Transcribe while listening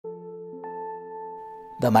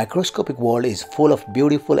The microscopic world is full of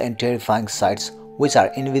beautiful and terrifying sights which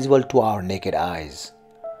are invisible to our naked eyes.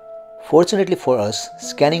 Fortunately for us,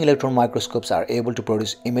 scanning electron microscopes are able to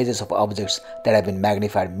produce images of objects that have been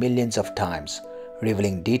magnified millions of times,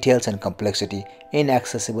 revealing details and complexity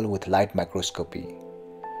inaccessible with light microscopy.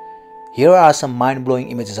 Here are some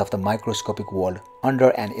mind-blowing images of the microscopic world under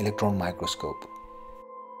an electron microscope.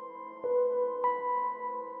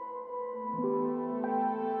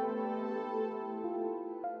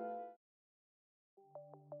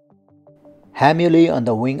 Hamuli on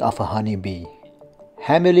the wing of a honeybee.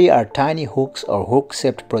 Hamuli are tiny hooks or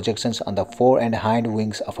hook-shaped projections on the fore and hind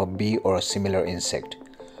wings of a bee or a similar insect.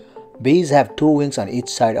 Bees have two wings on each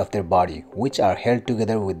side of their body, which are held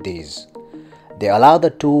together with these. They allow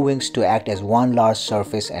the two wings to act as one large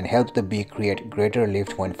surface and help the bee create greater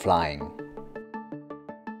lift when flying.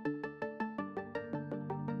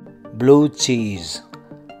 Blue cheese.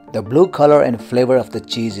 The blue color and flavor of the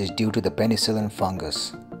cheese is due to the penicillin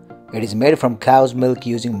fungus. It is made from cow's milk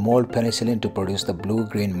using mold penicillin to produce the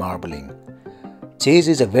blue-green marbling. Cheese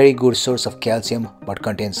is a very good source of calcium but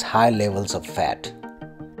contains high levels of fat.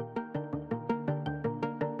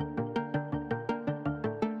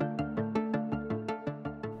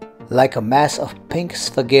 Like a mass of pink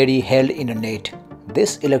spaghetti held in a net,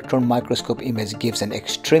 this electron microscope image gives an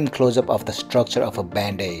extreme close-up of the structure of a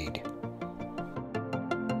band-aid.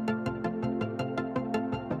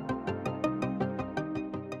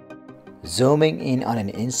 Zooming in on an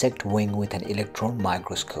insect wing with an electron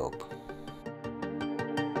microscope.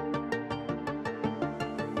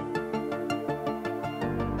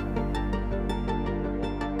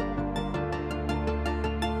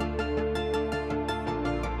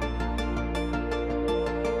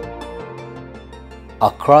 A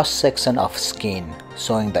cross-section of skin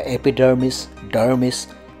showing the epidermis, dermis,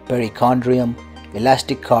 perichondrium,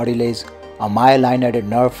 elastic cartilage, a myelinated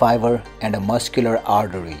nerve fiber, and a muscular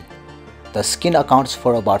artery. The skin accounts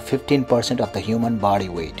for about 15% of the human body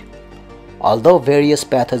weight. Although various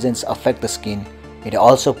pathogens affect the skin, it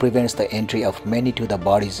also prevents the entry of many to the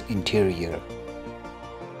body's interior.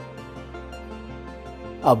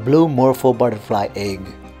 A blue morpho butterfly egg.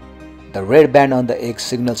 The red band on the egg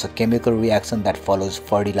signals a chemical reaction that follows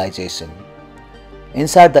fertilization.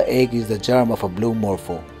 Inside the egg is the germ of a blue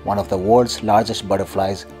morpho, one of the world's largest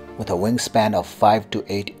butterflies with a wingspan of 5 to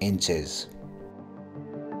 8 inches.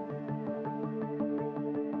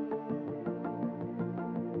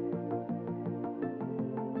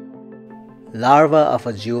 Larva of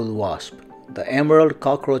a jewel wasp. The emerald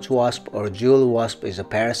cockroach wasp or jewel wasp is a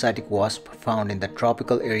parasitic wasp found in the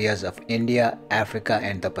tropical areas of India, Africa,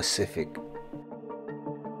 and the Pacific.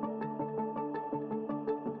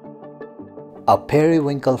 A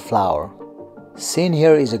periwinkle flower. Seen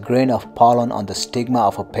here is a grain of pollen on the stigma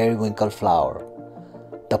of a periwinkle flower.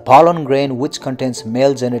 The pollen grain, which contains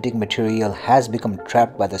male genetic material, has become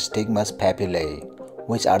trapped by the stigma's papillae,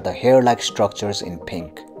 which are the hair-like structures in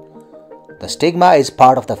pink. The stigma is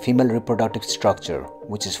part of the female reproductive structure,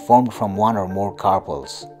 which is formed from one or more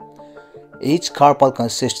carpels. Each carpel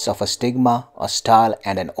consists of a stigma, a style,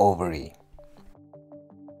 and an ovary.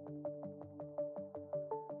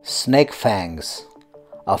 Snake fangs.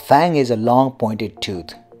 A fang is a long pointed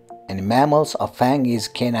tooth. In mammals, a fang is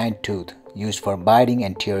canine tooth used for biting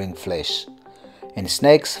and tearing flesh. In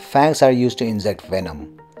snakes, fangs are used to inject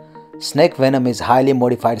venom. Snake venom is highly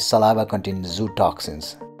modified saliva containing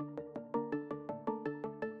zootoxins.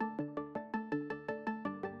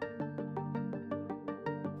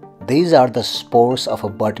 These are the spores of a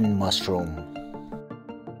button mushroom.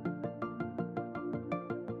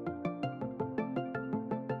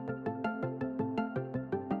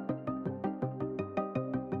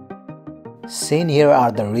 Seen here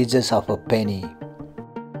are the ridges of a penny.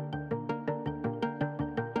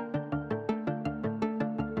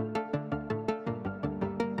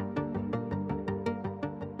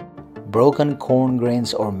 Broken corn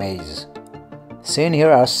grains or maize. Seen here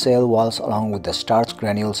are cell walls along with the starch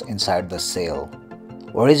granules inside the cell.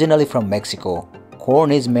 Originally from Mexico,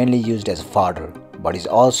 corn is mainly used as fodder, but is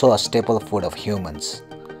also a staple food of humans.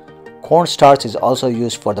 Corn starch is also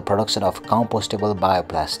used for the production of compostable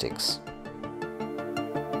bioplastics.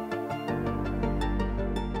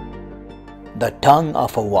 The tongue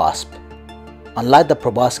of a wasp. Unlike the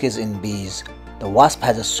proboscis in bees, the wasp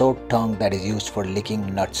has a short tongue that is used for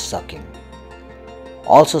licking nut sucking.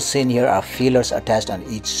 Also seen here are feelers attached on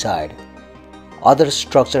each side. Other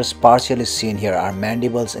structures partially seen here are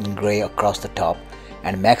mandibles in gray across the top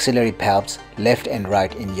and maxillary palps left and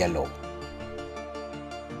right in yellow.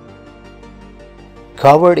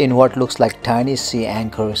 Covered in what looks like tiny sea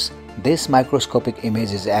anchors, This microscopic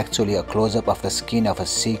image is actually a close-up of the skin of a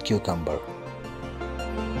sea cucumber.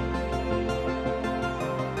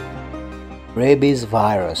 Rabies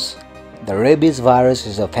virus. The rabies virus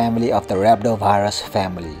is a family of the rhabdovirus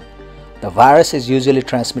family. The virus is usually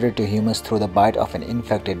transmitted to humans through the bite of an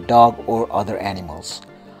infected dog or other animals.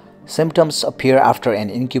 Symptoms appear after an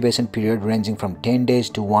incubation period ranging from 10 days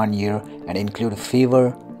to 1 year and include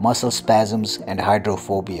fever, muscle spasms, and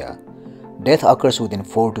hydrophobia. Death occurs within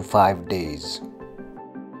 4 to 5 days.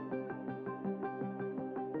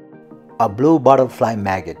 A blue bottlefly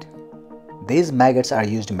maggot. These maggots are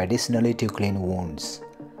used medicinally to clean wounds.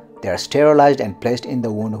 They are sterilized and placed in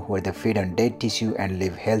the wound where they feed on dead tissue and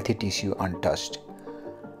leave healthy tissue untouched.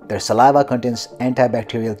 Their saliva contains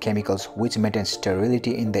antibacterial chemicals which maintain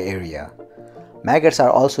sterility in the area. Maggots are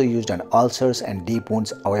also used on ulcers and deep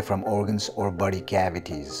wounds away from organs or body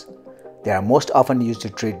cavities. They are most often used to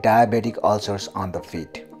treat diabetic ulcers on the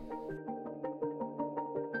feet.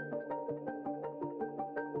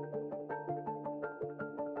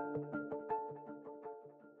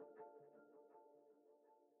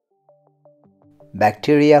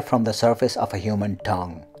 Bacteria from the surface of a human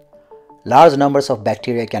tongue. Large numbers of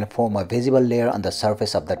bacteria can form a visible layer on the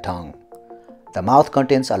surface of the tongue. The mouth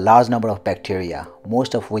contains a large number of bacteria,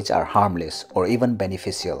 most of which are harmless or even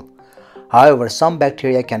beneficial. However, some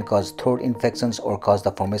bacteria can cause throat infections or cause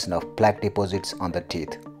the formation of plaque deposits on the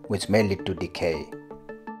teeth, which may lead to decay.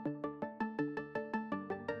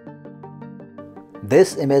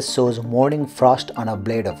 This image shows morning frost on a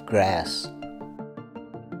blade of grass.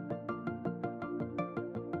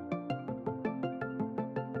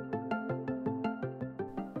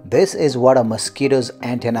 This is what a mosquito's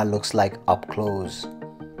antenna looks like up close.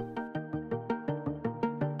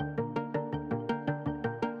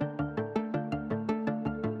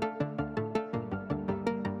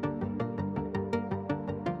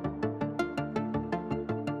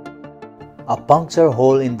 A puncture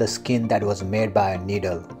hole in the skin that was made by a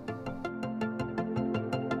needle.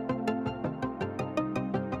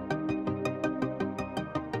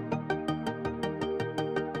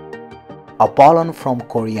 A pollen from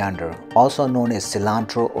coriander, also known as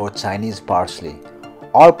cilantro or Chinese parsley.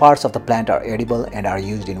 All parts of the plant are edible and are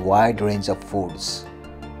used in a wide range of foods.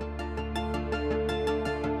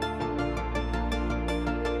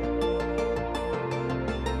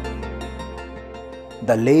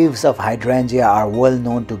 The leaves of hydrangea are well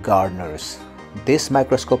known to gardeners. This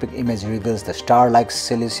microscopic image reveals the star-like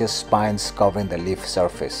siliceous spines covering the leaf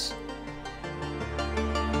surface.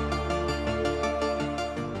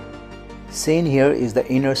 Seen here is the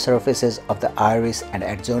inner surfaces of the iris and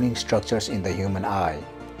adjoining structures in the human eye.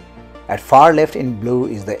 At far left in blue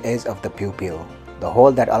is the edge of the pupil, the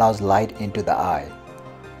hole that allows light into the eye.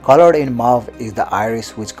 Colored in mauve is the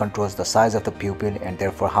iris, which controls the size of the pupil and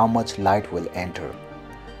therefore how much light will enter.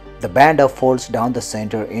 The band of folds down the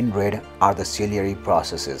center in red are the ciliary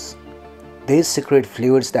processes. These secrete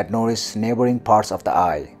fluids that nourish neighboring parts of the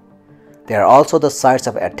eye. They are also the sites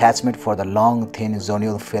of attachment for the long, thin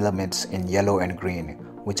zonual filaments in yellow and green,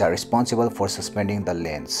 which are responsible for suspending the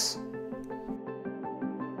lens.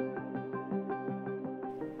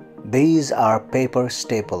 These are paper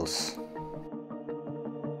staples.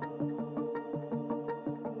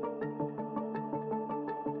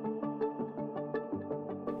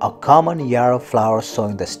 A common yarrow flower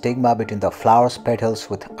showing the stigma between the flower's petals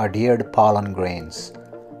with adhered pollen grains.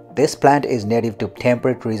 This plant is native to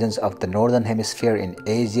temperate regions of the northern hemisphere in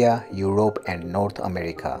Asia, Europe, and North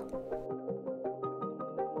America.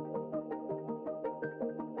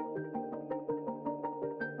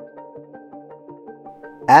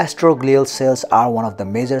 Astroglial cells are one of the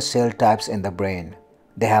major cell types in the brain.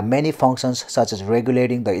 They have many functions such as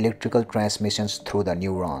regulating the electrical transmissions through the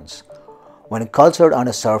neurons. When cultured on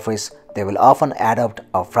the surface, they will often adopt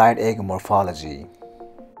a fried egg morphology.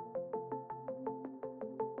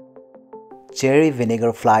 Cherry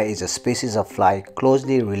vinegar fly is a species of fly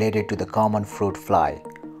closely related to the common fruit fly.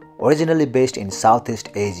 Originally based in Southeast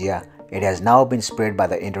Asia, it has now been spread by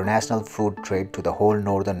the international fruit trade to the whole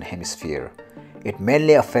northern hemisphere. It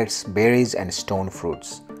mainly affects berries and stone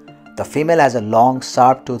fruits. The female has a long,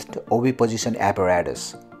 sharp-toothed oviposition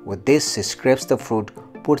apparatus. With this, she scrapes the fruit,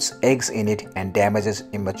 puts eggs in it, and damages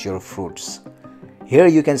immature fruits. Here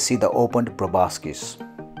you can see the opened proboscis.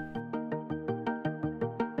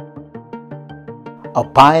 A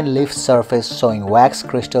pine leaf surface showing wax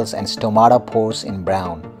crystals and stomata pores in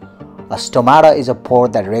brown. A stomata is a pore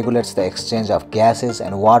that regulates the exchange of gases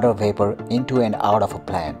and water vapor into and out of a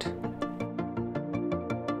plant.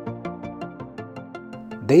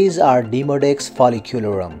 These are Demodex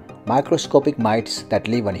follicularum, microscopic mites that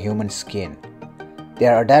live on human skin. They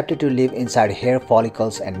are adapted to live inside hair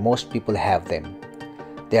follicles and most people have them.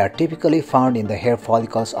 They are typically found in the hair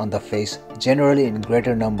follicles on the face, generally in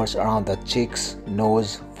greater numbers around the cheeks,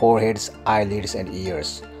 nose, foreheads, eyelids, and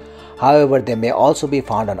ears. However, they may also be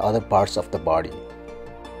found on other parts of the body.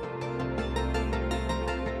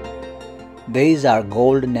 These are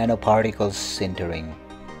gold nanoparticles sintering.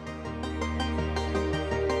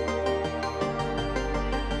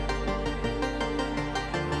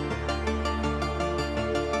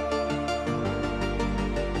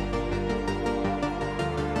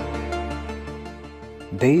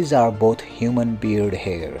 These are both human beard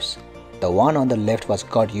hairs. The one on the left was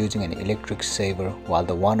cut using an electric shaver, while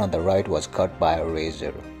the one on the right was cut by a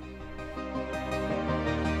razor.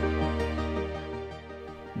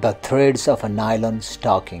 The threads of a nylon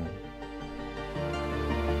stocking.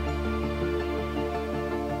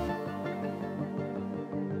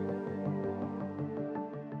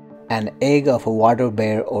 An egg of a water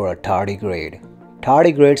bear or a tardigrade.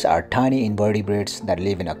 Tardigrades are tiny invertebrates that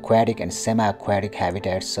live in aquatic and semi-aquatic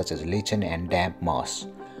habitats such as lichen and damp moss.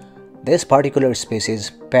 This particular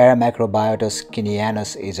species, Paramacrobiotus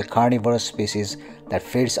kinianus, is a carnivorous species that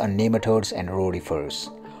feeds on nematodes and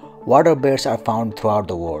rotifers. Water bears are found throughout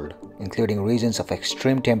the world, including regions of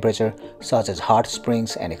extreme temperature such as hot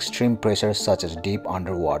springs and extreme pressure such as deep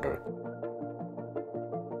underwater.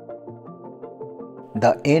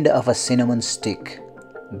 The end of a cinnamon stick.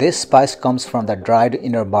 This spice comes from the dried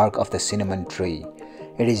inner bark of the cinnamon tree.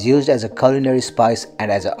 It is used as a culinary spice and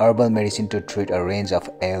as a herbal medicine to treat a range of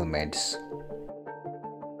ailments.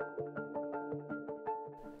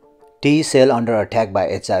 T cell under attack by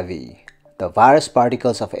HIV. The virus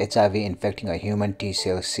particles of HIV infecting a human T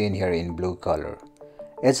cell seen here in blue color.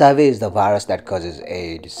 HIV is the virus that causes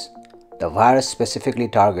AIDS. The virus specifically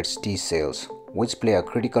targets T cells, which play a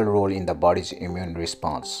critical role in the body's immune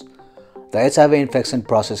response. The HIV infection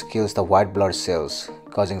process kills the white blood cells,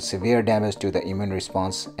 causing severe damage to the immune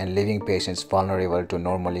response and leaving patients vulnerable to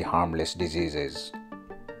normally harmless diseases.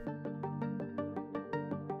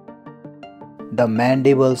 The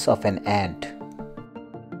mandibles of an ant.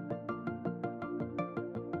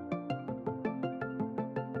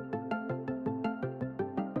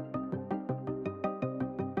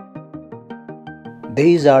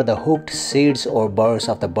 These are the hooked seeds or burrs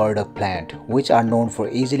of the burdock plant, which are known for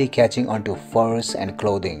easily catching onto furs and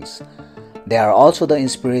clothing. They are also the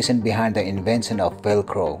inspiration behind the invention of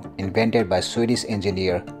Velcro, invented by Swedish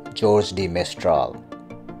engineer George de Mestral.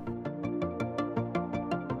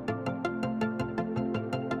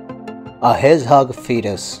 A hedgehog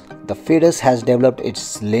fetus. The fetus has developed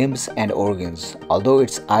its limbs and organs, although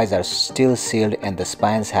its eyes are still sealed and the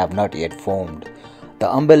spines have not yet formed.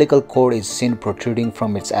 The umbilical cord is seen protruding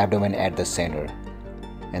from its abdomen at the center.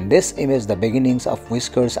 In this image, the beginnings of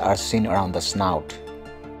whiskers are seen around the snout.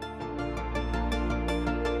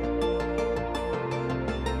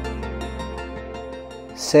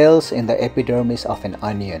 Cells in the epidermis of an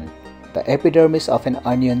onion. The epidermis of an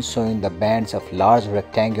onion showing the bands of large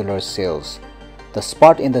rectangular cells. The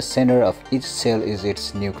spot in the center of each cell is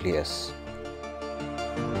its nucleus.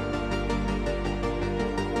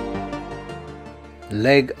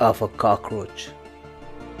 Leg of a cockroach.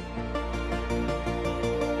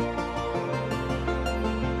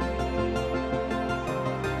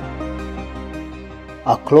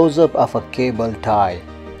 A close-up of a cable tie.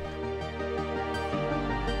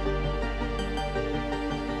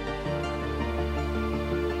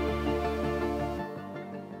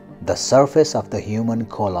 The surface of the human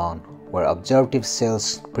colon, where absorptive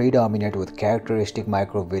cells predominate with characteristic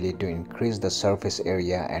microvilli to increase the surface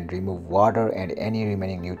area and remove water and any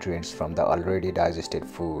remaining nutrients from the already digested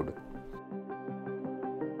food.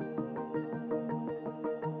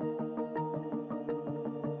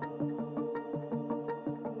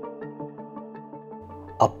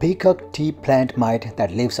 A peacock tea plant mite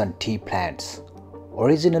that lives on tea plants.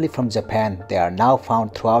 Originally from Japan, they are now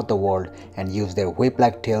found throughout the world and use their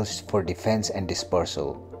whip-like tails for defense and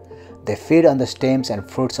dispersal. They feed on the stems and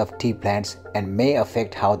fruits of tea plants and may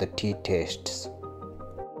affect how the tea tastes.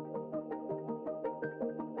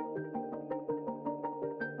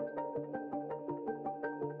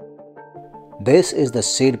 This is the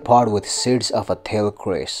seed pod with seeds of a tail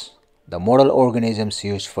cress, the model organisms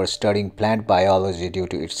used for studying plant biology due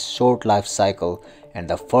to its short life cycle and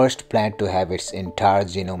the first plant to have its entire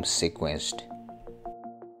genome sequenced.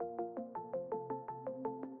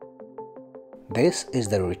 This is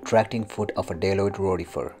the retracting foot of a daloid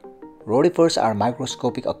rotifer. Rotifers are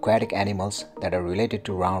microscopic aquatic animals that are related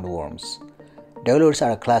to roundworms. Daloids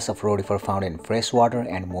are a class of rotifer found in fresh water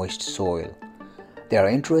and moist soil. They are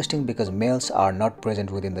interesting because males are not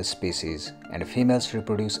present within the species and females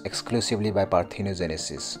reproduce exclusively by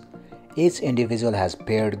parthenogenesis. Each individual has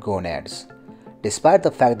paired gonads. Despite the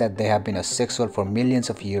fact that they have been asexual for millions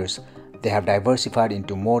of years, they have diversified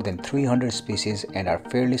into more than 300 species and are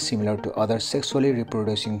fairly similar to other sexually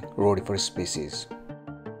reproducing rotifer species.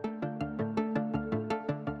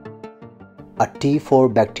 A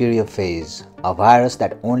T4 bacteriophage, a virus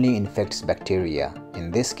that only infects bacteria, in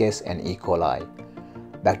this case an E. coli.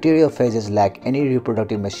 Bacteriophages lack any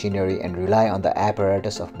reproductive machinery and rely on the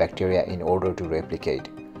apparatus of bacteria in order to replicate.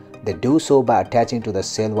 They do so by attaching to the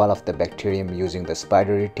cell wall of the bacterium using the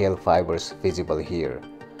spidery tail fibers visible here.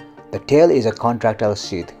 The tail is a contractile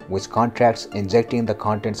sheath which contracts, injecting the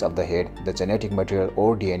contents of the head, the genetic material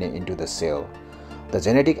or DNA into the cell. The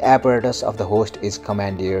genetic apparatus of the host is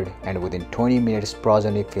commandeered and within 20 minutes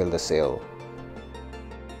progeny fill the cell.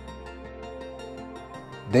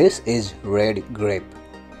 This is red grape.